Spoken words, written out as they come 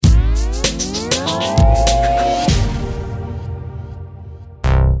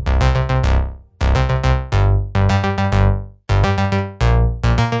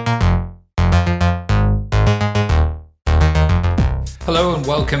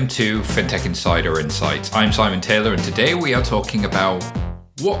welcome to FinTech Insider Insights. I'm Simon Taylor, and today we are talking about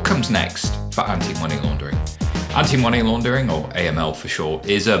what comes next for anti-money laundering. Anti-money laundering, or AML for short,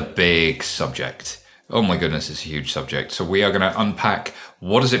 is a big subject. Oh my goodness, it's a huge subject. So we are going to unpack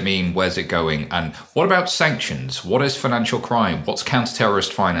what does it mean, where's it going, and what about sanctions? What is financial crime? What's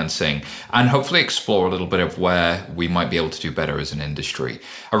counter-terrorist financing? And hopefully explore a little bit of where we might be able to do better as an industry.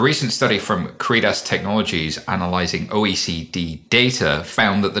 A recent study from Credas Technologies analyzing OECD data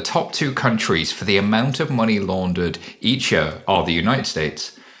found that the top two countries for the amount of money laundered each year are the United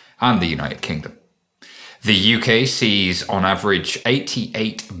States and the United Kingdom. The UK sees on average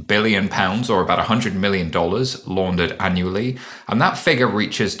 £88 billion, or about $100 million, laundered annually, and that figure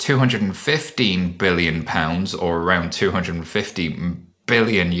reaches £215 billion, or around $250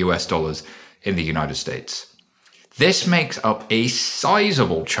 billion US in the United States. This makes up a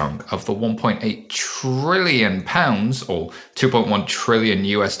sizable chunk of the £1.8 trillion, or $2.1 trillion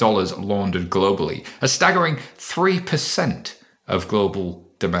US laundered globally, a staggering 3% of global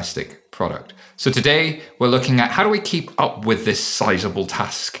domestic product. So today we're looking at how do we keep up with this sizable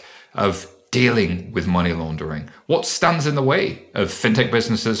task of dealing with money laundering? What stands in the way of fintech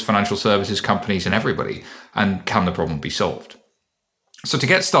businesses, financial services companies, and everybody? And can the problem be solved? So to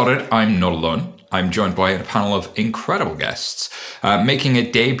get started, I'm not alone. I'm joined by a panel of incredible guests. Making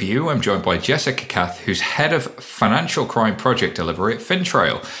a debut, I'm joined by Jessica Kath, who's head of financial crime project delivery at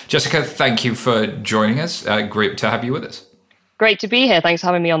FinTrail. Jessica, thank you for joining us. Great to have you with us. Great to be here. Thanks for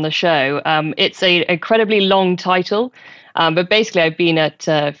having me on the show. It's an incredibly long title, but basically I've been at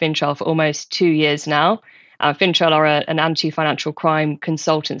FinTrail for almost 2 years now. FinTrail are an anti-financial crime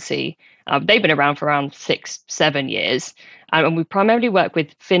consultancy. They've been around for around 6-7 years. And we primarily work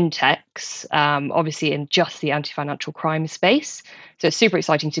with fintechs, obviously in just the anti-financial crime space. So it's super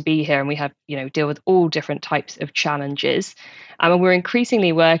exciting to be here, and we have, deal with all different types of challenges. And we're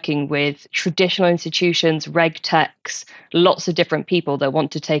increasingly working with traditional institutions, reg techs, lots of different people that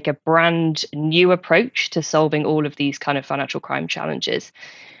want to take a brand new approach to solving all of these kind of financial crime challenges.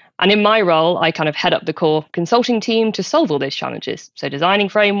 And in my role, I kind of head up the core consulting team to solve all those challenges. So designing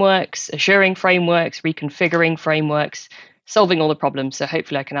frameworks, assuring frameworks, reconfiguring frameworks, solving all the problems. So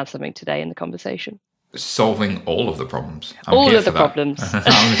hopefully I can add something today in the conversation. Solving all of the problems. All of the problems.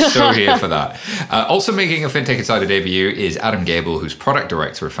 I'm so here for that. Also making a FinTech Insider debut is Adam Gable, who's Product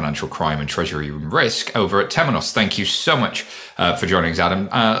Director of Financial Crime and Treasury Risk over at Temenos. Thank you so much for joining us, Adam.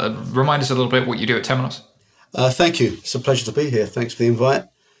 Remind us a little bit what you do at Temenos. Thank you. It's a pleasure to be here. Thanks for the invite.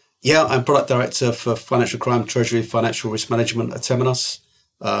 Yeah, I'm Product Director for Financial Crime, Treasury, Financial Risk Management at Temenos.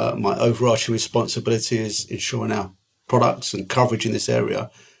 My overarching responsibility is ensuring our products and coverage in this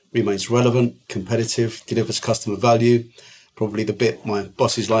area remains relevant, competitive, delivers customer value. Probably the bit my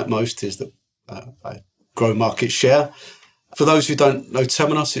bosses like most is that I grow market share. For those who don't know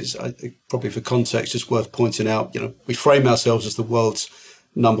Temenos, it's probably for context, just worth pointing out, we frame ourselves as the world's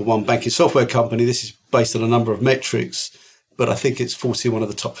number one banking software company. This is based on a number of metrics, but I think it's 41 of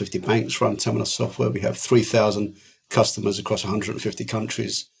the top 50 banks run Temenos software. We have 3,000 customers across 150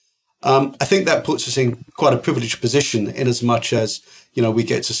 countries. I think that puts us in quite a privileged position in as much as, we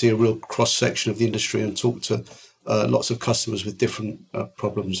get to see a real cross-section of the industry and talk to lots of customers with different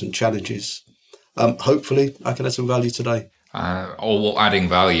problems and challenges. Hopefully, I can add some value today. All adding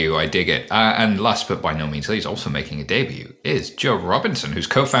value, I dig it. And last but by no means least, also making a debut, is Joe Robinson, who's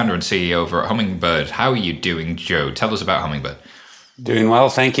co-founder and CEO over at Hummingbird. How are you doing, Joe? Tell us about Hummingbird. Doing well,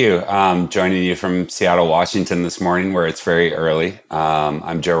 thank you. Joining you from Seattle, Washington this morning, where it's very early.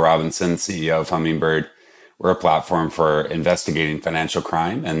 I'm Joe Robinson, CEO of Hummingbird. We're a platform for investigating financial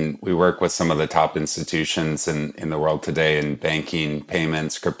crime, and we work with some of the top institutions in the world today in banking,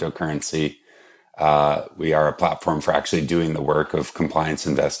 payments, cryptocurrency. We are a platform for actually doing the work of compliance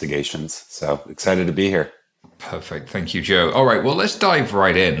investigations. So excited to be here. Perfect. Thank you, Joe. All right, well, let's dive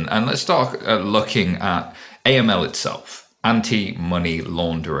right in and let's start looking at AML itself. Anti-money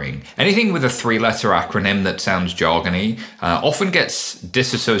laundering. Anything with a 3-letter acronym that sounds jargony often gets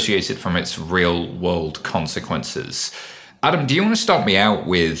disassociated from its real-world consequences. Adam, do you want to start me out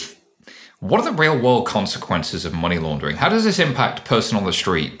with what are the real-world consequences of money laundering? How does this impact person on the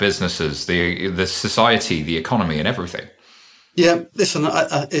street, businesses, the society, the economy, and everything? Yeah, listen,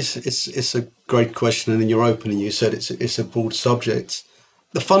 it's a great question, and in your opening, you said it's a broad subject.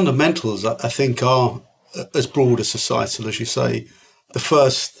 The fundamentals, I think, are as broad as societal, as you say. The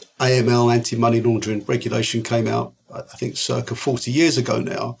first AML, anti-money laundering regulation came out, I think, circa 40 years ago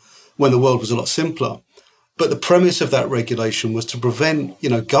now, when the world was a lot simpler. But the premise of that regulation was to prevent,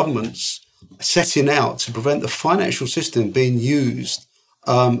 governments setting out to prevent the financial system being used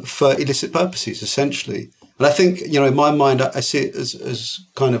for illicit purposes, essentially. And I think, in my mind, I see it as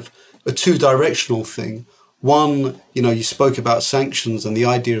kind of a two-directional thing. One, you spoke about sanctions, and the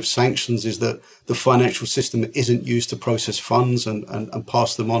idea of sanctions is that the financial system isn't used to process funds and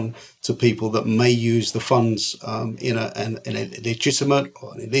pass them on to people that may use the funds in a legitimate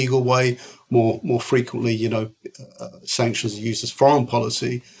or an illegal way. More frequently, sanctions are used as foreign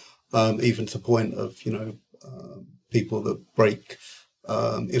policy, even to the point of, people that break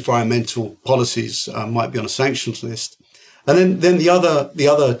environmental policies might be on a sanctions list. And then the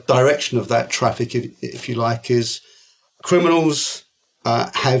other direction of that traffic, if you like, is criminals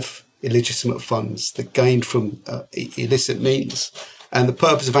have illegitimate funds that gained from illicit means. And the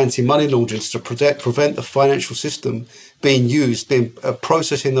purpose of anti-money laundering is to prevent the financial system being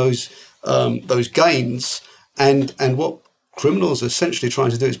processing those gains. And what criminals are essentially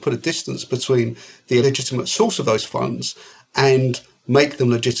trying to do is put a distance between the illegitimate source of those funds and make them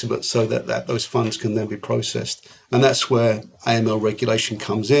legitimate so that those funds can then be processed. And that's where AML regulation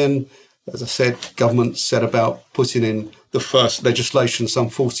comes in. As I said, government set about putting in the first legislation some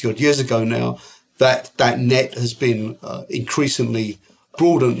 40 odd years ago now. That net has been increasingly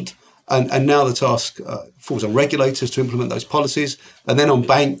broadened. And now the task falls on regulators to implement those policies, and then on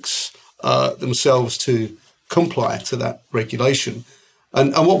banks themselves to comply to that regulation.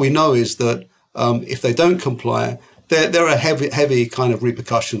 And what we know is that if they don't comply, there are heavy kind of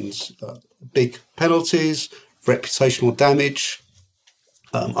repercussions, big penalties, reputational damage.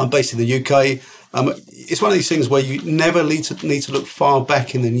 I'm based in the UK. It's one of these things where you never need to look far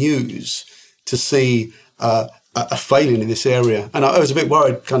back in the news to see a failing in this area. And I was a bit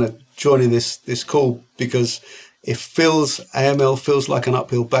worried kind of joining this call because AML feels like an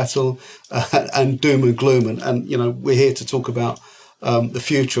uphill battle and doom and gloom. And we're here to talk about the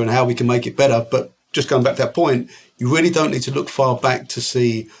future and how we can make it better. But just going back to that point, you really don't need to look far back to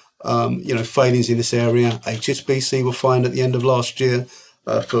see, failings in this area. HSBC were fined at the end of last year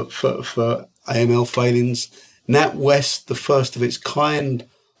for AML failings. NatWest, the first of its kind,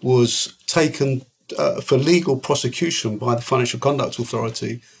 was taken for legal prosecution by the Financial Conduct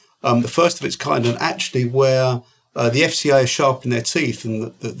Authority, the first of its kind, and actually where the FCA are sharpening their teeth,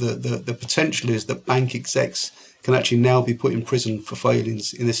 and the potential is that bank execs can actually now be put in prison for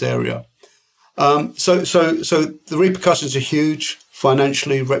failings in this area. So the repercussions are huge,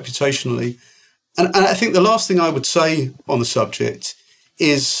 financially, reputationally. And I think the last thing I would say on the subject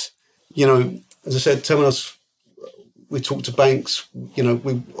is, as I said, Temenos, we talk to banks,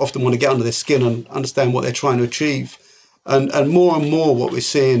 we often want to get under their skin and understand what they're trying to achieve. And more what we're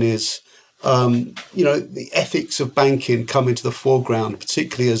seeing is, the ethics of banking come into the foreground,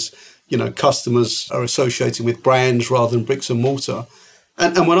 particularly as, customers are associating with brands rather than bricks and mortar.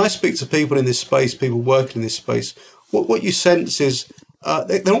 And when I speak to people in this space, people working in this space, what you sense is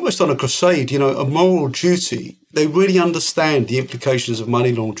they're almost on a crusade, a moral duty. They really understand the implications of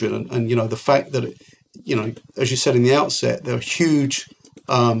money laundering and the fact that, as you said in the outset, there are huge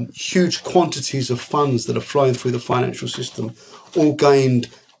quantities of funds that are flowing through the financial system, all gained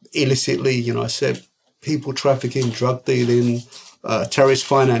illicitly. I said people trafficking, drug dealing, terrorist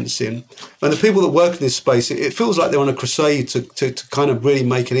financing. And the people that work in this space, it feels like they're on a crusade to kind of really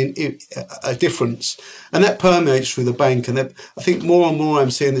make a difference. And that permeates through the bank. And I think more and more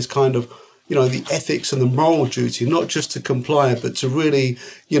I'm seeing this kind of, the ethics and the moral duty, not just to comply, but to really,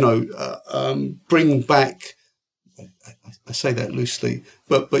 bring back, I say that loosely,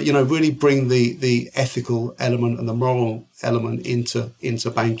 but really bring the ethical element and the moral element into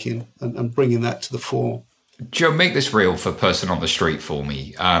banking and bringing that to the fore. Joe, make this real for a person on the street for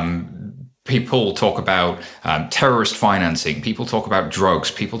me. People talk about terrorist financing. People talk about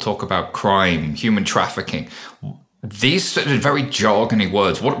drugs. People talk about crime, human trafficking. These sort of very jargony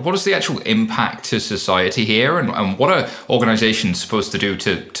words. What is the actual impact to society here, and what are organizations supposed to do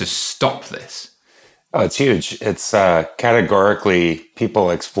to stop this? Oh, it's huge. It's categorically people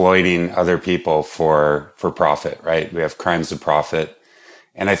exploiting other people for profit, right? We have crimes of profit.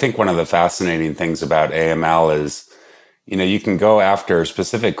 And I think one of the fascinating things about AML is, you can go after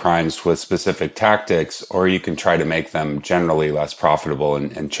specific crimes with specific tactics, or you can try to make them generally less profitable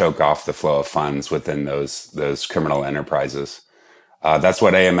and choke off the flow of funds within those criminal enterprises. That's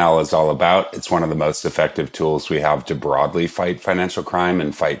what AML is all about. It's one of the most effective tools we have to broadly fight financial crime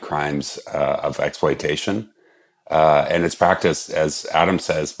and fight crimes of exploitation. And it's practiced, as Adam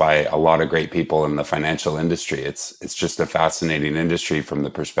says, by a lot of great people in the financial industry. It's just a fascinating industry from the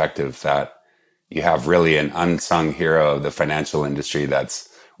perspective that you have really an unsung hero of the financial industry that's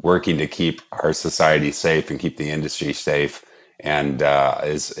working to keep our society safe and keep the industry safe, and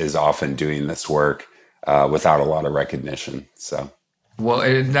is often doing this work without a lot of recognition. So.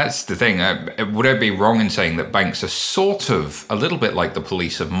 Well, that's the thing. Would I be wrong in saying that banks are sort of a little bit like the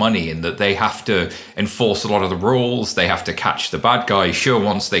police of money in that they have to enforce a lot of the rules? They have to catch the bad guy. Sure,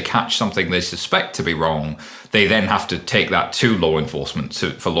 once they catch something they suspect to be wrong, they then have to take that to law enforcement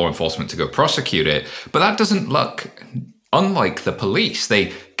for law enforcement to go prosecute it. But that doesn't look unlike the police.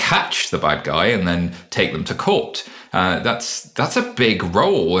 They catch the bad guy and then take them to court. That's a big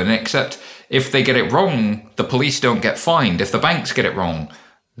role, and except if they get it wrong, the police don't get fined. If the banks get it wrong,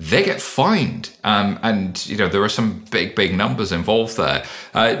 they get fined. And there are some big numbers involved there.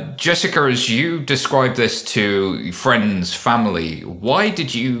 Jessica, as you describe this to friends, family, why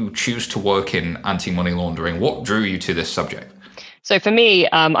did you choose to work in anti-money laundering? What drew you to this subject? So for me,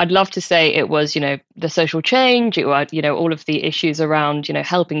 I'd love to say it was, the social change, it was, all of the issues around,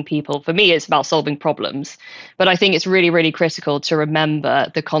 helping people. For me, it's about solving problems. But I think it's really, really critical to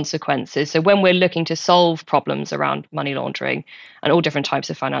remember the consequences. So when we're looking to solve problems around money laundering and all different types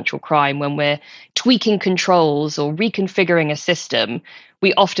of financial crime, when we're tweaking controls or reconfiguring a system,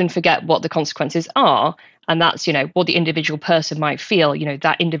 we often forget what the consequences are. And that's, what the individual person might feel,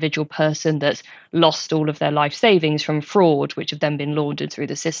 that individual person that's lost all of their life savings from fraud, which have then been laundered through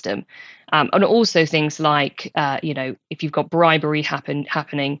the system. And also things like, if you've got bribery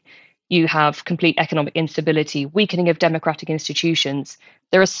happening, you have complete economic instability, weakening of democratic institutions.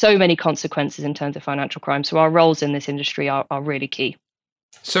 There are so many consequences in terms of financial crime. So our roles in this industry are really key.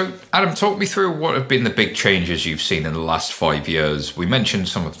 So, Adam, talk me through what have been the big changes you've seen in the last 5 years. We mentioned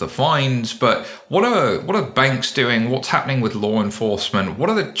some of the fines, but what are banks doing? What's happening with law enforcement? What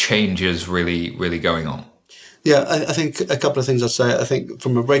are the changes really going on? Yeah, I think a couple of things I'd say. I think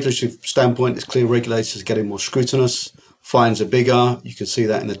from a regulatory standpoint, it's clear regulators are getting more scrutinous. Fines are bigger. You can see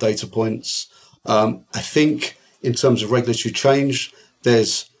that in the data points. I think in terms of regulatory change,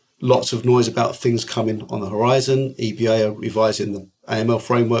 there's lots of noise about things coming on the horizon. EBA are revising the AML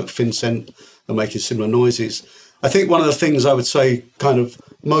framework, FinCEN are making similar noises. I think one of the things I would say kind of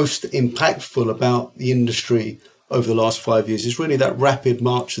most impactful about the industry over the last 5 years is really that rapid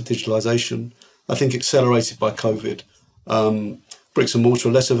march to digitalisation, I think accelerated by COVID. Bricks and mortar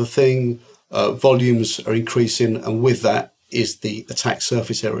are less of a thing, volumes are increasing, and with that is the attack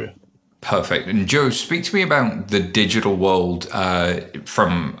surface area. Perfect. And Joe, speak to me about the digital world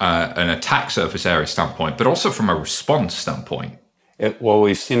from an attack surface area standpoint, but also from a response standpoint. Well,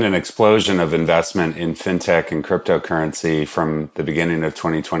 we've seen an explosion of investment in fintech and cryptocurrency from the beginning of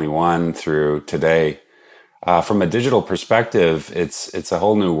 2021 through today. From a digital perspective, it's a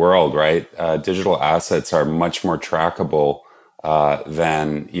whole new world, right? Digital assets are much more trackable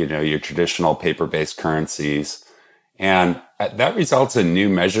than your traditional paper-based currencies. And that results in new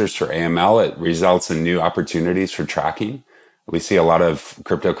measures for AML. It results in new opportunities for tracking. We see a lot of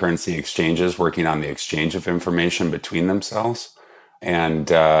cryptocurrency exchanges working on the exchange of information between themselves.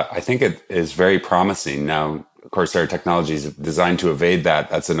 And I think it is very promising. Now, of course, there are technologies designed to evade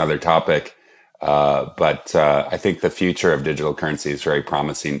that. That's another topic. But I think the future of digital currency is very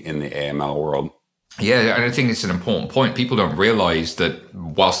promising in the AML world. Yeah, and I think it's an important point. People don't realize that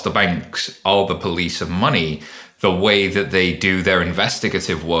whilst the banks are the police of money, the way that they do their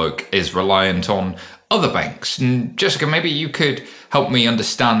investigative work is reliant on other banks. And Jessica, maybe you could help me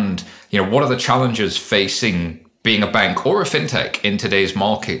understand, what are the challenges facing being a bank or a fintech in today's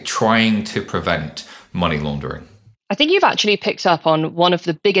market trying to prevent money laundering? I think you've actually picked up on one of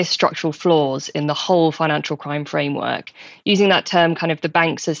the biggest structural flaws in the whole financial crime framework. Using that term, kind of the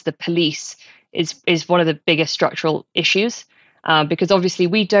banks as the police, is one of the biggest structural issues. Because obviously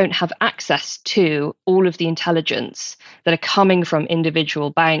we don't have access to all of the intelligence that are coming from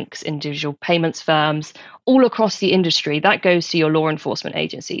individual banks, individual payments firms, all across the industry. That goes to your law enforcement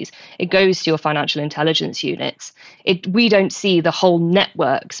agencies. It goes to your financial intelligence units. We don't see the whole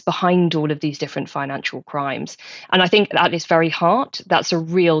networks behind all of these different financial crimes. And I think at its very heart, that's a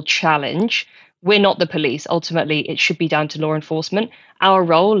real challenge. We're not the police. Ultimately, it should be down to law enforcement. Our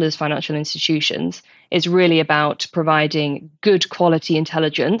role as financial institutions is really about providing good quality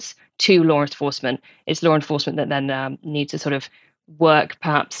intelligence to law enforcement. It's law enforcement that then needs to sort of work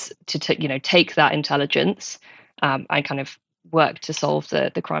perhaps to take that intelligence and kind of work to solve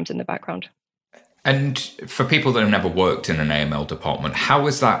the crimes in the background. And for people that have never worked in an AML department, how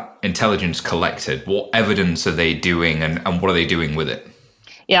is that intelligence collected? What evidence are they doing and what are they doing with it?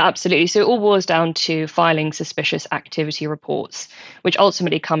 Yeah, absolutely. So it all boils down to filing suspicious activity reports, which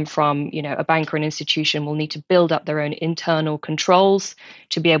ultimately come from, a bank or an institution will need to build up their own internal controls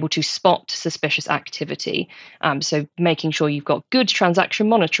to be able to spot suspicious activity. So making sure you've got good transaction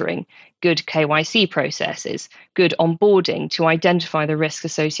monitoring, good KYC processes, good onboarding to identify the risks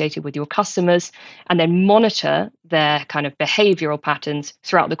associated with your customers, and then monitor their kind of behavioral patterns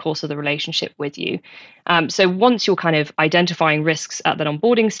throughout the course of the relationship with you. So once you're kind of identifying risks at that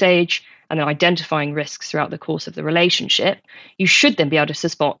onboarding stage and then identifying risks throughout the course of the relationship, you should then be able to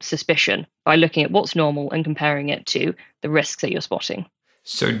spot suspicion by looking at what's normal and comparing it to the risks that you're spotting.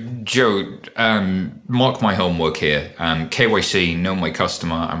 So, Joe, mark my homework here. KYC, know my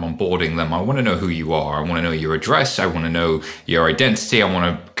customer. I'm onboarding them. I want to know who you are. I want to know your address. I want to know your identity. I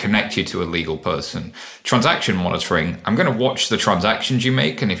want to connect you to a legal person. Transaction monitoring, I'm going to watch the transactions you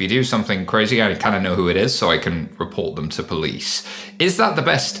make. And if you do something crazy, I kind of know who it is so I can report them to police. Is that the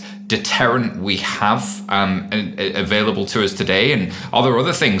best deterrent we have available to us today? And are there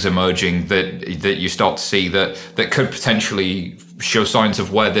other things emerging that you start to see that could potentially show signs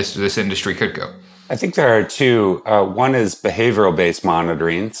of where this industry could go? I think there are two. One is behavioral-based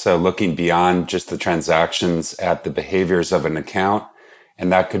monitoring, so looking beyond just the transactions at the behaviors of an account.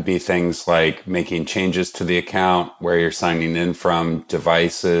 And that could be things like making changes to the account, where you're signing in from,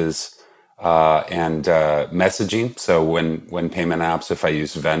 devices, and messaging. So when payment apps, if I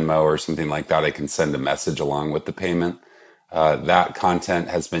use Venmo or something like that, I can send a message along with the payment. That content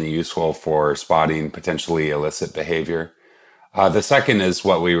has been useful for spotting potentially illicit behavior. The second is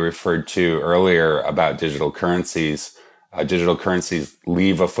what we referred to earlier about digital currencies. Digital currencies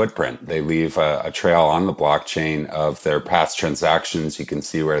leave a footprint. They leave a trail on the blockchain of their past transactions. You can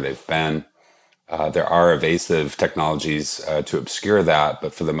see where they've been. There are evasive technologies to obscure that,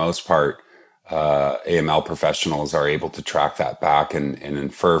 but for the most part, AML professionals are able to track that back and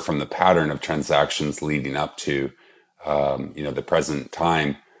infer from the pattern of transactions leading up to the present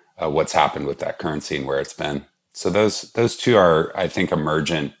time what's happened with that currency and where it's been. So those two are, I think,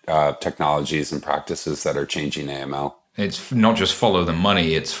 emergent technologies and practices that are changing AML. It's not just follow the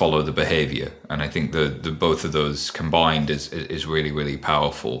money, it's follow the behavior. And I think the both of those combined is really, really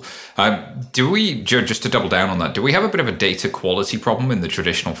powerful. Joe, just to double down on that, do we have a bit of a data quality problem in the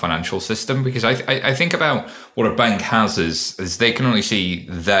traditional financial system? Because I think about what a bank has is they can only see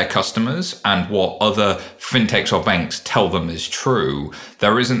their customers and what other fintechs or banks tell them is true.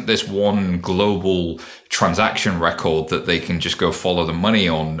 There isn't this one global transaction record that they can just go follow the money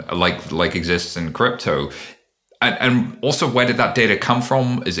on like exists in crypto. And also, where did that data come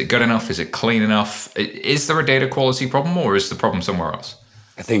from? Is it good enough? Is it clean enough? Is there a data quality problem, or is the problem somewhere else?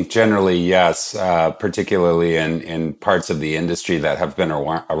 I think generally, yes, particularly in parts of the industry that have been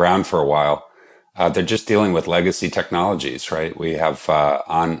around for a while. They're just dealing with legacy technologies, right? We have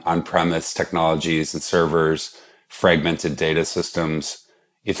on-premise technologies and servers, fragmented data systems.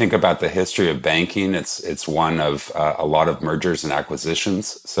 You think about the history of banking, it's one of a lot of mergers and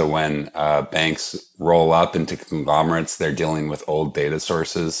acquisitions. So when banks roll up into conglomerates, they're dealing with old data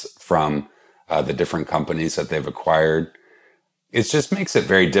sources from the different companies that they've acquired. It just makes it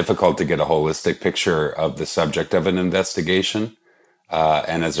very difficult to get a holistic picture of the subject of an investigation.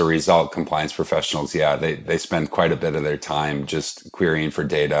 And as a result, compliance professionals, they spend quite a bit of their time just querying for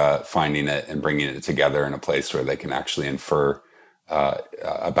data, finding it, and bringing it together in a place where they can actually infer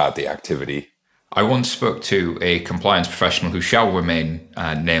about the activity. I once spoke to a compliance professional who shall remain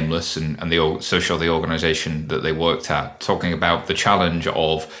nameless and the organization that they worked at, talking about the challenge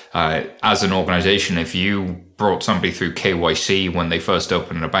of, as an organization, if you brought somebody through KYC when they first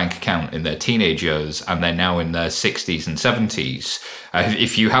opened a bank account in their teenage years and they're now in their 60s and 70s,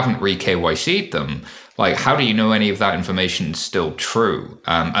 if you haven't re-KYC'd them, like, how do you know any of that information is still true?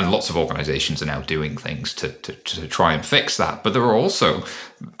 And lots of organizations are now doing things to try and fix that. But there are also,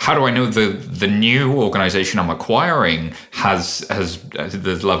 how do I know the new organization I'm acquiring has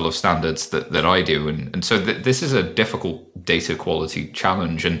the level of standards that I do? And so this is a difficult data quality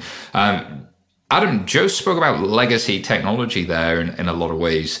challenge. And Adam, Joe spoke about legacy technology there in a lot of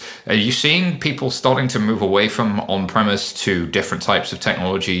ways. Are you seeing people starting to move away from on-premise to different types of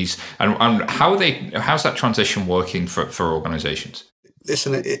technologies? And how's that transition working for organizations?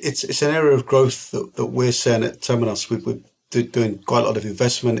 Listen, it's an area of growth that we're seeing at Temenos. We're doing quite a lot of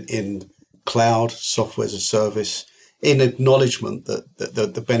investment in cloud, software as a service, in acknowledgement that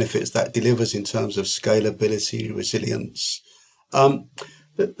the benefits that delivers in terms of scalability, resilience.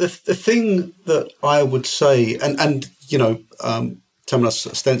 The thing that I would say, and Temenos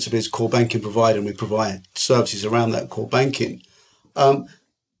ostensibly is a core banking provider, and we provide services around that core banking.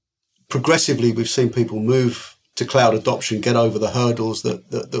 Progressively, we've seen people move to cloud adoption, get over the hurdles,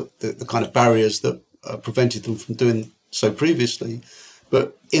 the kind of barriers that prevented them from doing so previously.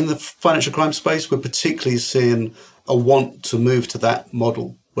 But in the financial crime space, we're particularly seeing a want to move to that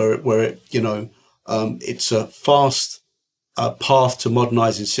model where it's a fast path to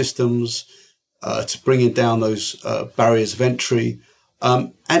modernizing systems, to bringing down those barriers of entry.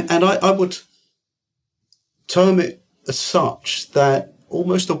 And I would term it as such that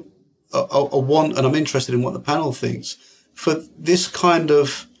almost a want, and I'm interested in what the panel thinks, for this kind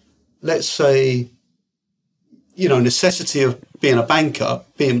of, let's say, necessity of being a banker,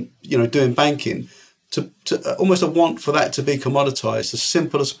 doing banking, to almost a want for that to be commoditized, as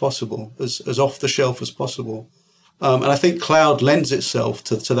simple as possible, as off the shelf as possible. And I think cloud lends itself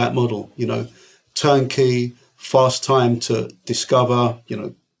to that model, turnkey, fast time to discover,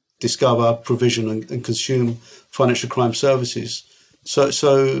 provision and consume financial crime services. So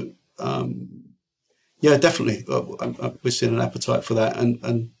definitely, we're seeing an appetite for that,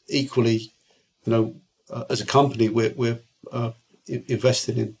 and equally, as a company, we're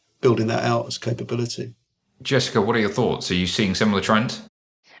invested in building that out as capability. Jessica, what are your thoughts? Are you seeing similar trends?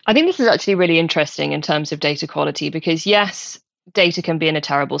 I think this is actually really interesting in terms of data quality, because yes, data can be in a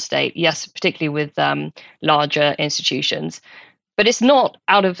terrible state. Yes, particularly with larger institutions, but it's not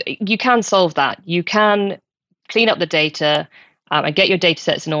you can solve that. You can clean up the data and get your data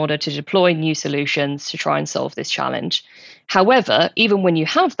sets in order to deploy new solutions to try and solve this challenge. However, even when you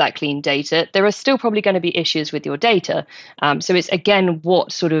have that clean data, there are still probably going to be issues with your data. So it's, again,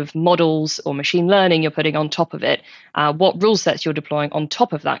 what sort of models or machine learning you're putting on top of it, what rule sets you're deploying on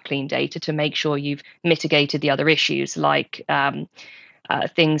top of that clean data to make sure you've mitigated the other issues, like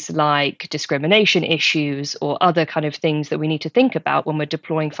things like discrimination issues or other kind of things that we need to think about when we're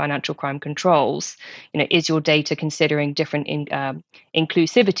deploying financial crime controls. Is your data considering different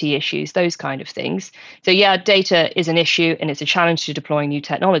inclusivity issues, those kind of things? So yeah, data is an issue and it's a challenge to deploying new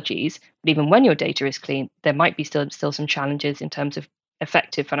technologies. But even when your data is clean, there might be still some challenges in terms of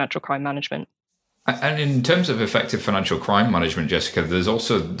effective financial crime management. And in terms of effective financial crime management, Jessica, there's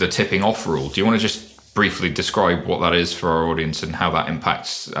also the tipping off rule. Do you want to just briefly describe what that is for our audience and how that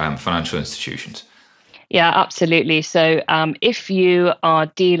impacts financial institutions? Yeah, absolutely. So if you are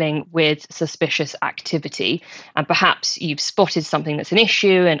dealing with suspicious activity and perhaps you've spotted something that's an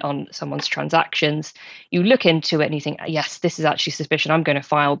issue and on someone's transactions, you look into it and you think, yes, this is actually suspicious. I'm going to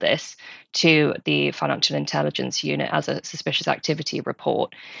file this to the Financial Intelligence Unit as a suspicious activity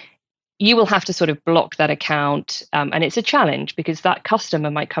report. You will have to sort of block that account. And it's a challenge because that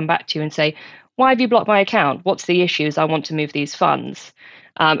customer might come back to you and say, why have you blocked my account? What's the issues? I want to move these funds.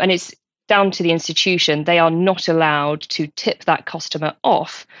 And it's down to the institution. They are not allowed to tip that customer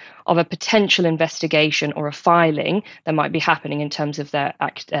off of a potential investigation or a filing that might be happening in terms of their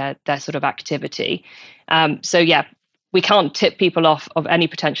sort of activity. So yeah, we can't tip people off of any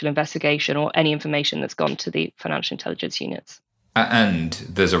potential investigation or any information that's gone to the financial intelligence units. And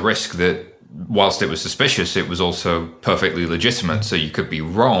there's a risk that whilst it was suspicious, it was also perfectly legitimate. So you could be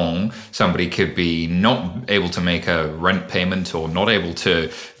wrong. Somebody could be not able to make a rent payment or not able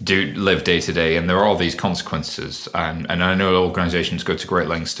to live day to day. And there are all these consequences. And I know organizations go to great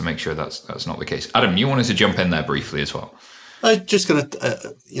lengths to make sure that's not the case. Adam, you wanted to jump in there briefly as well. I'm just going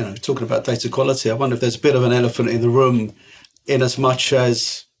to, talking about data quality, I wonder if there's a bit of an elephant in the room in as much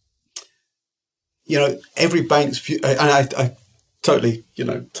as, every bank's view, and I totally,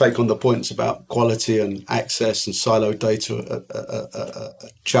 take on the points about quality and access and siloed data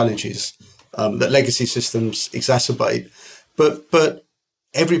challenges that legacy systems exacerbate. But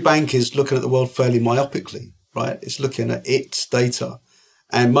every bank is looking at the world fairly myopically, right? It's looking at its data,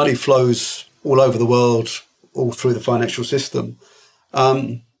 and money flows all over the world, all through the financial system.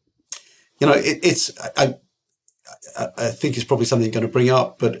 I think it's probably something you're going to bring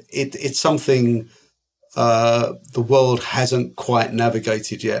up, but it's something the world hasn't quite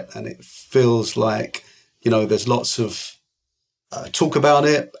navigated yet, and it feels like there's lots of talk about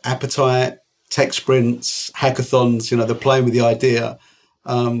it, appetite, tech sprints, hackathons. They're playing with the idea.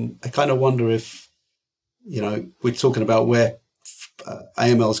 I kind of wonder if we're talking about where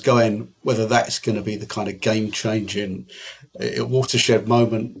AML's going, whether that's going to be the kind of game changing watershed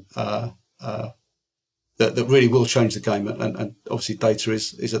moment that really will change the game, and obviously data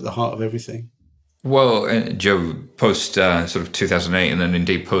is at the heart of everything. Well, Joe, post sort of 2008 and then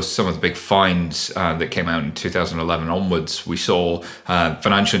indeed post some of the big fines that came out in 2011 onwards, we saw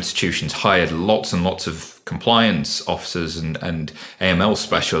financial institutions hired lots and lots of compliance officers and AML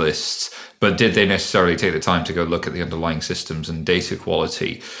specialists, but did they necessarily take the time to go look at the underlying systems and data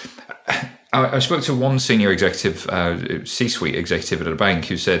quality? I spoke to one senior executive, C-suite executive at a bank,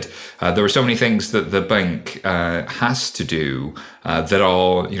 who said there are so many things that the bank has to do that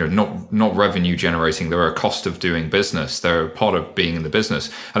are, not revenue generating. They're a cost of doing business. They're part of being in the business,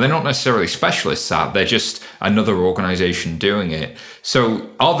 and they're not necessarily specialists at. They're just another organization doing it. So,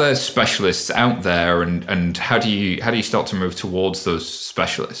 are there specialists out there, and how do you start to move towards those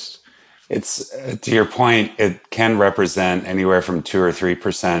specialists? It's to your point, it can represent anywhere from 2 or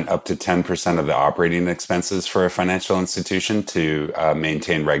 3% up to 10% of the operating expenses for a financial institution to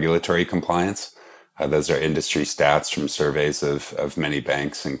maintain regulatory compliance. Those are industry stats from surveys of many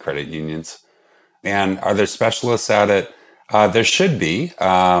banks and credit unions. And are there specialists at it? There should be.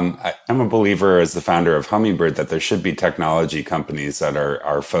 I'm a believer, as the founder of Hummingbird, that there should be technology companies that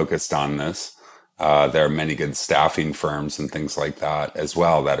are focused on this. There are many good staffing firms and things like that as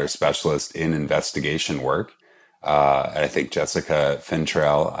well that are specialists in investigation work. I think Jessica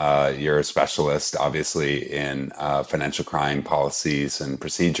Fintrail, you're a specialist, obviously, in financial crime policies and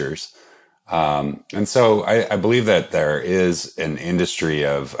procedures. And so I believe that there is an industry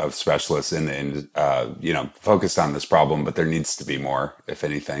of specialists focused on this problem, but there needs to be more, if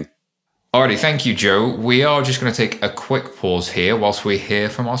anything. Alrighty, thank you, Joe. We are just going to take a quick pause here whilst we hear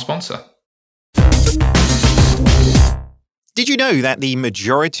from our sponsor. Did you know that the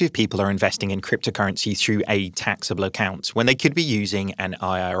majority of people are investing in cryptocurrency through a taxable account when they could be using an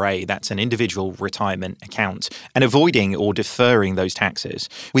IRA, that's an individual retirement account, and avoiding or deferring those taxes?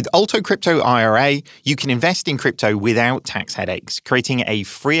 With Alto Crypto IRA, you can invest in crypto without tax headaches, creating a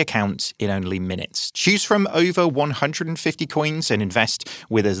free account in only minutes. Choose from over 150 coins and invest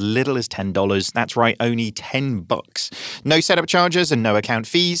with as little as $10. That's right, only $10. No setup charges and no account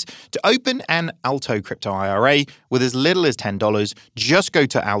fees. To open an Alto Crypto IRA with as little as $10, just go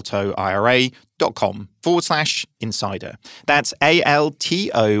to altoira.com/insider. That's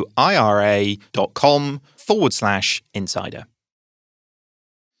altoira.com/insider.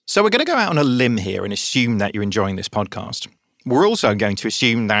 So we're going to go out on a limb here and assume that you're enjoying this podcast. We're also going to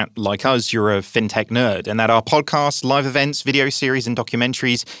assume that, like us, you're a fintech nerd and that our podcasts, live events, video series, and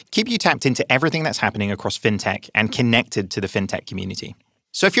documentaries keep you tapped into everything that's happening across fintech and connected to the fintech community.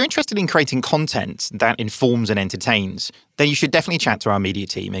 So if you're interested in creating content that informs and entertains, then you should definitely chat to our media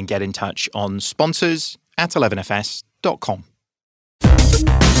team and get in touch on sponsors@11fs.com.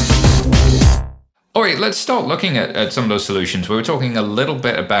 All right, let's start looking at some of those solutions. We were talking a little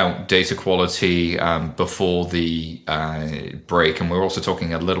bit about data quality before the break, and we were also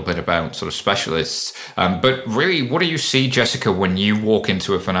talking a little bit about sort of specialists. But really, what do you see, Jessica, when you walk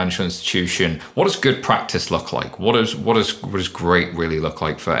into a financial institution? What does good practice look like? What does great really look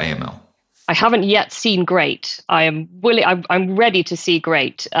like for AML? I haven't yet seen great. I'm ready to see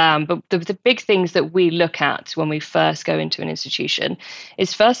great. But the big things that we look at when we first go into an institution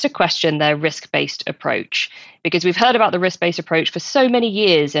is first to question their risk-based approach, because we've heard about the risk-based approach for so many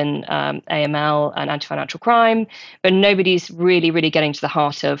years in AML and anti-financial crime, but nobody's really getting to the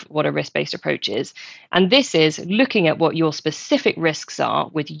heart of what a risk-based approach is. And this is looking at what your specific risks are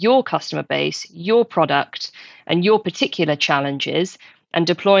with your customer base, your product, and your particular challenges, and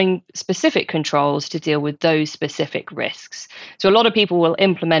deploying specific controls to deal with those specific risks. So a lot of people will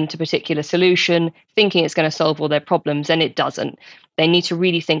implement a particular solution thinking it's going to solve all their problems, and it doesn't. They need to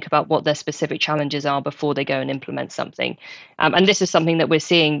really think about what their specific challenges are before they go and implement something. And this is something that we're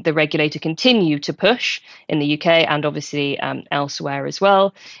seeing the regulator continue to push in the UK and obviously elsewhere as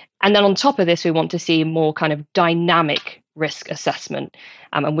well. And then on top of this, we want to see more kind of dynamic risk assessment.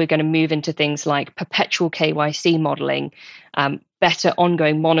 And we're going to move into things like perpetual KYC modeling, better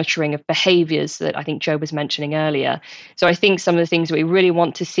ongoing monitoring of behaviors that I think Joe was mentioning earlier. So I think some of the things that we really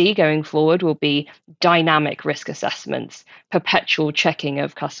want to see going forward will be dynamic risk assessments, perpetual checking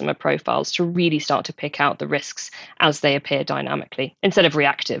of customer profiles to really start to pick out the risks as they appear dynamically instead of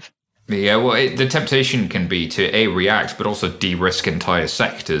reactive. Yeah, well, the temptation can be to react, but also de-risk entire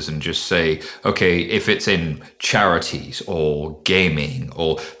sectors and just say, okay, if it's in charities or gaming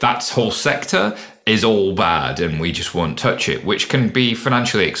or that whole sector is all bad and we just won't touch it, which can be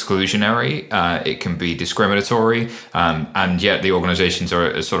financially exclusionary. It can be discriminatory, and yet the organizations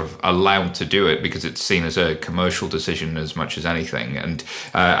are sort of allowed to do it because it's seen as a commercial decision as much as anything. And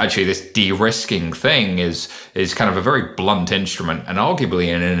actually, this de-risking thing is kind of a very blunt instrument and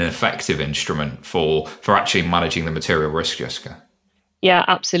arguably an ineffective instrument for actually managing the material risk, Jessica. Yeah,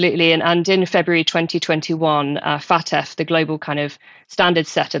 absolutely. And in February 2021, FATF, the global kind of standard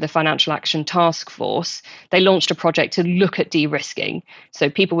setter, the Financial Action Task Force, they launched a project to look at de-risking. So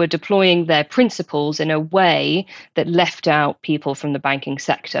people were deploying their principles in a way that left out people from the banking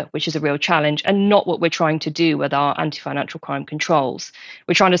sector, which is a real challenge and not what we're trying to do with our anti-financial crime controls.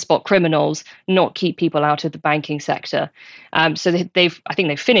 We're trying to spot criminals, not keep people out of the banking sector. So I think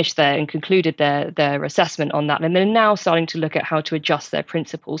they've finished there and concluded their assessment on that. And they're now starting to look at how to adjust their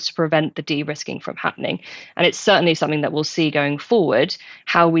principles to prevent the de-risking from happening. And it's certainly something that we'll see going forward,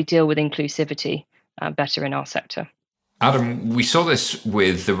 how we deal with inclusivity better in our sector. Adam, we saw this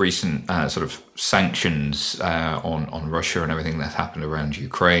with the recent sort of sanctions on Russia and everything that happened around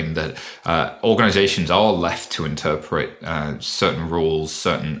Ukraine, that organizations are left to interpret certain rules,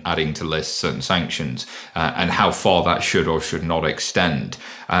 certain adding to lists, certain sanctions, and how far that should or should not extend.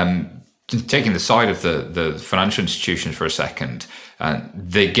 Taking the side of the financial institutions for a second,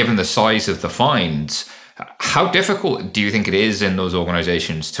 given the size of the fines, how difficult do you think it is in those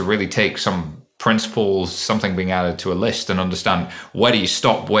organizations to really take some principles, something being added to a list, and understand where do you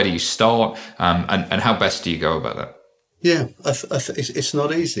stop, where do you start, and how best do you go about that? Yeah, it's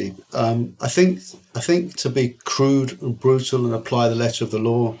not easy. I think to be crude and brutal and apply the letter of the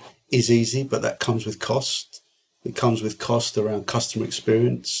law is easy, but that comes with cost. It comes with cost around customer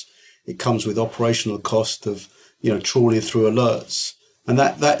experience. It comes with operational cost of trawling through alerts, and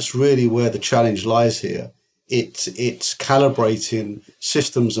that's really where the challenge lies here. It's calibrating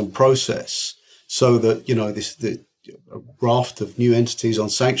systems and process, so that, the raft of new entities on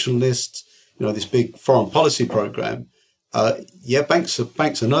sanction lists, this big foreign policy program, banks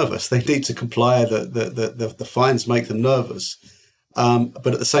are nervous. They need to comply. The fines make them nervous.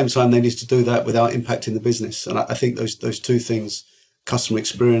 But at the same time, they need to do that without impacting the business. And I think those two things, customer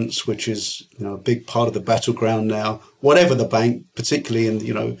experience, which is, a big part of the battleground now, whatever the bank, particularly in,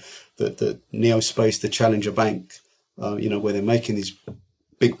 the neo space, the challenger bank, where they're making these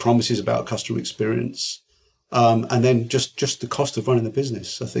big promises about customer experience, and then just the cost of running the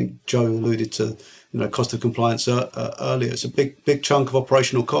business. I think Joe alluded to cost of compliance earlier. It's a big chunk of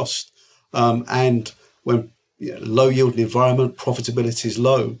operational cost, and when low yielding environment, profitability is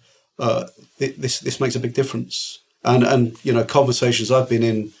low, this makes a big difference. And conversations I've been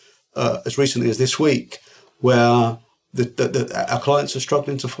in as recently as this week, where our clients are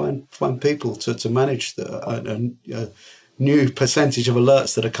struggling to find people to manage the new percentage of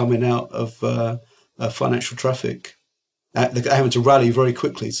alerts that are coming out of financial traffic. They're having to rally very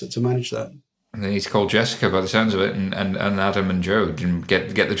quickly to manage that. And they need to call Jessica by the sounds of it, and Adam and Joe, and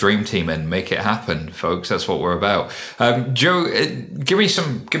get the dream team in, make it happen, folks. That's what we're about. Joe, give me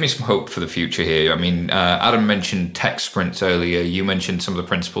some hope for the future here. I mean, Adam mentioned tech sprints earlier. You mentioned some of the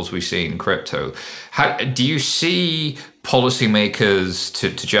principles we see in crypto. How do you see policymakers, to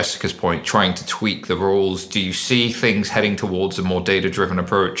Jessica's point, trying to tweak the rules? Do you see things heading towards a more data-driven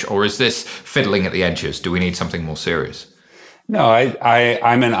approach, or is this fiddling at the edges? Do we need something more serious? No,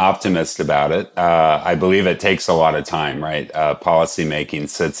 I'm an optimist about it. I believe it takes a lot of time, right? Policy making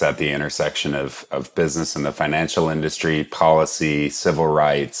sits at the intersection of business and the financial industry, policy, civil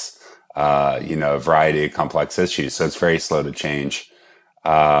rights, a variety of complex issues. So it's very slow to change,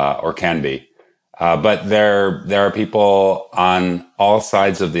 or can be. But there are people on all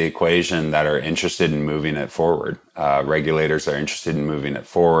sides of the equation that are interested in moving it forward. Regulators are interested in moving it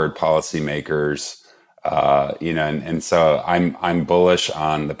forward, policymakers. And so I'm bullish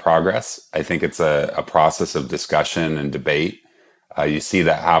on the progress. I think it's a process of discussion and debate. You see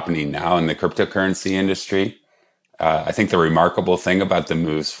that happening now in the cryptocurrency industry. I think the remarkable thing about the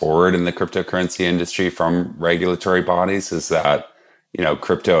moves forward in the cryptocurrency industry from regulatory bodies is that,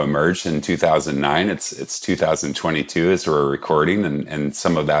 crypto emerged in 2009. It's 2022 as we're recording, and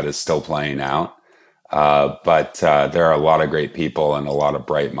some of that is still playing out. But there are a lot of great people and a lot of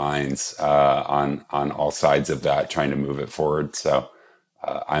bright minds on all sides of that trying to move it forward. So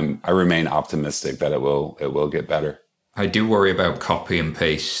I remain optimistic that it will get better. I do worry about copy and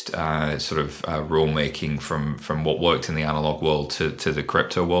paste rulemaking from what worked in the analog world to the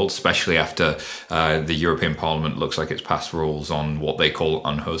crypto world, especially after the European Parliament looks like it's passed rules on what they call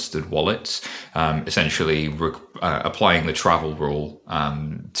unhosted wallets, essentially applying the travel rule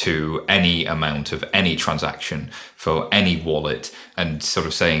to any amount of any transaction for any wallet, and sort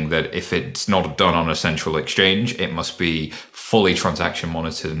of saying that if it's not done on a central exchange, it must be fully transaction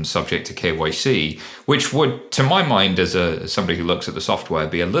monitored and subject to KYC, which would, to my mind, as somebody who looks at the software,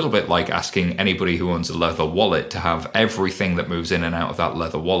 be a little bit like asking anybody who owns a leather wallet to have everything that moves in and out of that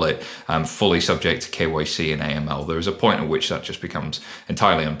leather wallet fully subject to KYC and AML. There is a point at which that just becomes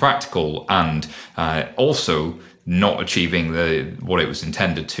entirely unpractical, and also not achieving what it was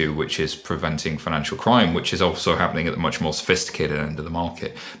intended to, which is preventing financial crime, which is also happening at the much more sophisticated end of the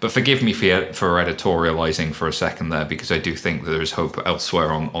market. But forgive me for editorializing for a second there, because I do think there is hope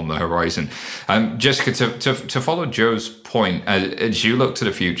elsewhere on the horizon. Jessica, to follow Joe's point, as you look to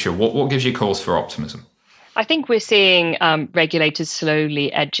the future, what gives you cause for optimism? I think we're seeing regulators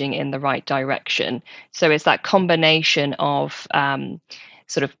slowly edging in the right direction. So it's that combination of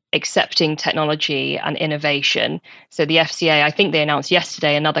sort of accepting technology and innovation. So the FCA, I think they announced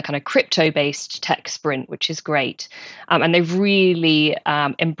yesterday another kind of crypto-based tech sprint, which is great. And they've really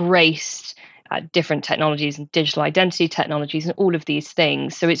embraced different technologies and digital identity technologies and all of these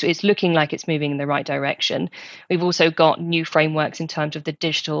things. So it's looking like it's moving in the right direction. We've also got new frameworks in terms of the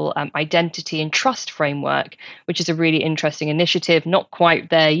digital identity and trust framework, which is a really interesting initiative, not quite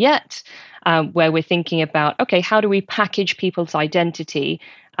there yet, where we're thinking about, okay, how do we package people's identity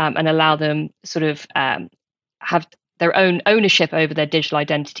and allow them sort of have their own ownership over their digital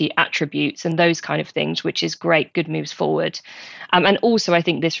identity attributes and those kind of things, which is great, good moves forward. And also, I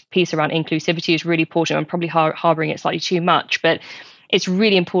think this piece around inclusivity is really important. I'm probably harboring it slightly too much, but it's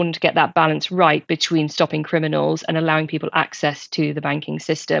really important to get that balance right between stopping criminals and allowing people access to the banking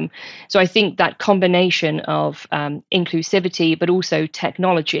system. So I think that combination of inclusivity, but also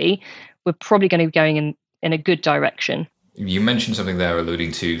technology, we're probably going to be going in a good direction. You mentioned something there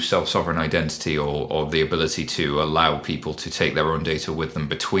alluding to self-sovereign identity or the ability to allow people to take their own data with them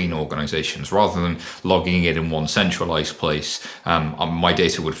between organizations rather than logging it in one centralized place. My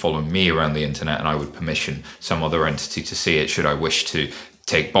data would follow me around the internet and I would permission some other entity to see it should I wish to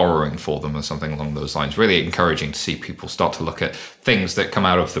take borrowing for them or something along those lines. Really encouraging to see people start to look at things that come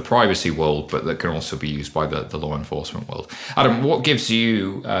out of the privacy world, but that can also be used by the law enforcement world. Adam, what gives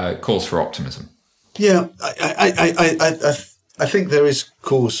you cause for optimism? Yeah, I think there is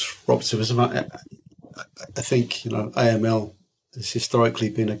cause for optimism. I think, AML has historically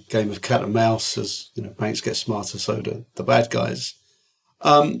been a game of cat and mouse. As banks get smarter, so do the bad guys.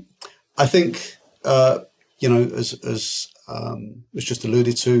 I think as was just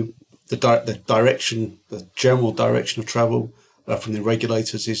alluded to, the general direction of travel from the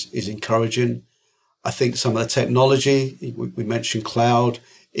regulators is encouraging. I think some of the technology, we mentioned cloud,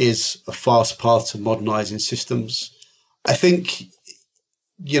 is a fast path to modernizing systems. I think,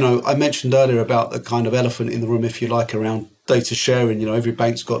 I mentioned earlier about the kind of elephant in the room, if you like, around data sharing. Every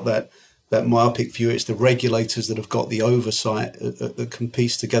bank's got that myopic view. It's the regulators that have got the oversight that can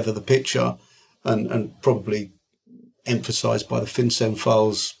piece together the picture and probably emphasized by the FinCEN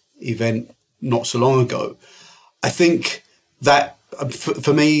Files event not so long ago. I think that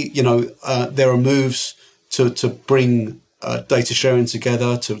for me, there are moves to bring data sharing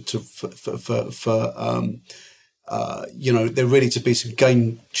together there really to be some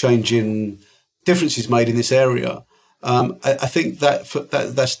game-changing differences made in this area. I think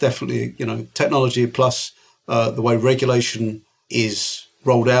that's definitely technology plus the way regulation is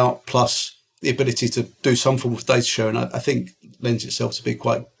rolled out plus the ability to do some form of data sharing. I think lends itself to be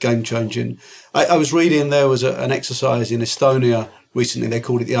quite game-changing. I was reading there was an exercise in Estonia recently. They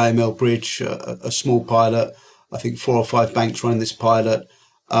called it the AML Bridge, a small pilot. I think 4 or 5 banks running this pilot,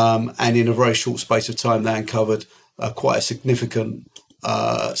 and in a very short space of time, they uncovered quite a significant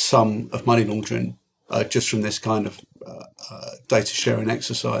sum of money laundering just from this kind of data sharing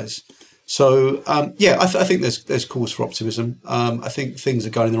exercise. So, I think there's cause for optimism. I think things are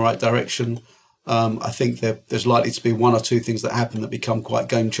going in the right direction. I think there's likely to be 1 or 2 things that happen that become quite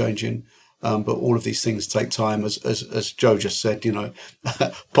game changing. But all of these things take time, as Joe just said.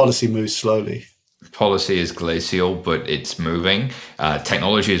 Policy moves slowly. Policy is glacial, but it's moving.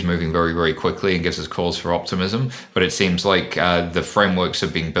 Technology is moving very, very quickly and gives us cause for optimism. But it seems like the frameworks are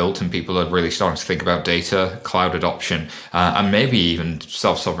being built and people are really starting to think about data, cloud adoption, and maybe even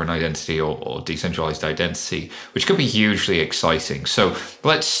self-sovereign identity or decentralized identity, which could be hugely exciting. So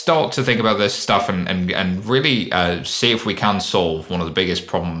let's start to think about this stuff and really see if we can solve one of the biggest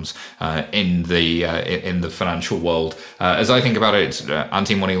problems in the financial world. As I think about it, it's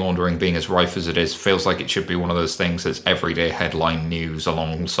anti-money laundering being as rife as it is, feels like it should be one of those things that's everyday headline news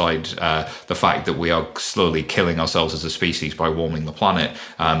alongside the fact that we are slowly killing ourselves as a species by warming the planet.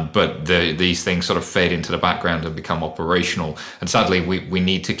 But these things sort of fade into the background and become operational. And sadly, we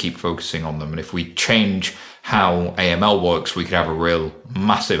need to keep focusing on them. And if we change how AML works, we could have a real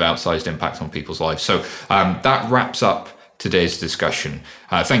massive outsized impact on people's lives. So that wraps up today's discussion.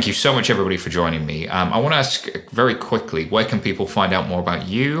 Thank you so much, everybody, for joining me. I want to ask very quickly, where can people find out more about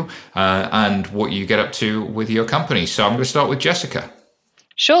you and what you get up to with your company? So I'm going to start with Jessica.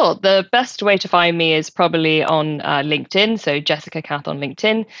 Sure. The best way to find me is probably on LinkedIn. So Jessica Cath on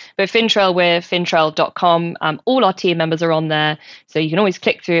LinkedIn. But Fintrail, we're fintrail.com. All our team members are on there. So you can always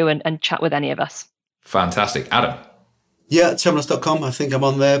click through and chat with any of us. Fantastic. Adam. Yeah, Temenos.com. I think I'm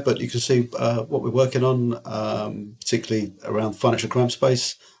on there, but you can see what we're working on, particularly around financial crime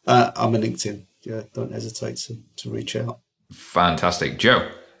space. I'm on LinkedIn. Yeah, don't hesitate to reach out. Fantastic. Joe?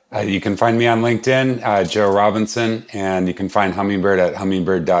 You can find me on LinkedIn, Joe Robinson, and you can find Hummingbird at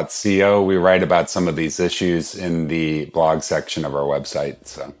hummingbird.co. We write about some of these issues in the blog section of our website.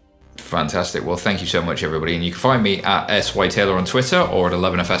 So. Fantastic. Well, thank you so much, everybody. And you can find me at SYTaylor on Twitter or at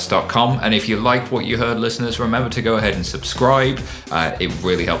 11fs.com. And if you like what you heard, listeners, remember to go ahead and subscribe. It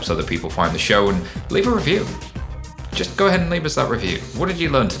really helps other people find the show, and leave a review. Just go ahead and leave us that review. What did you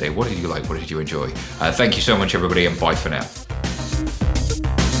learn today? What did you like? What did you enjoy? Thank you so much, everybody, and bye for now.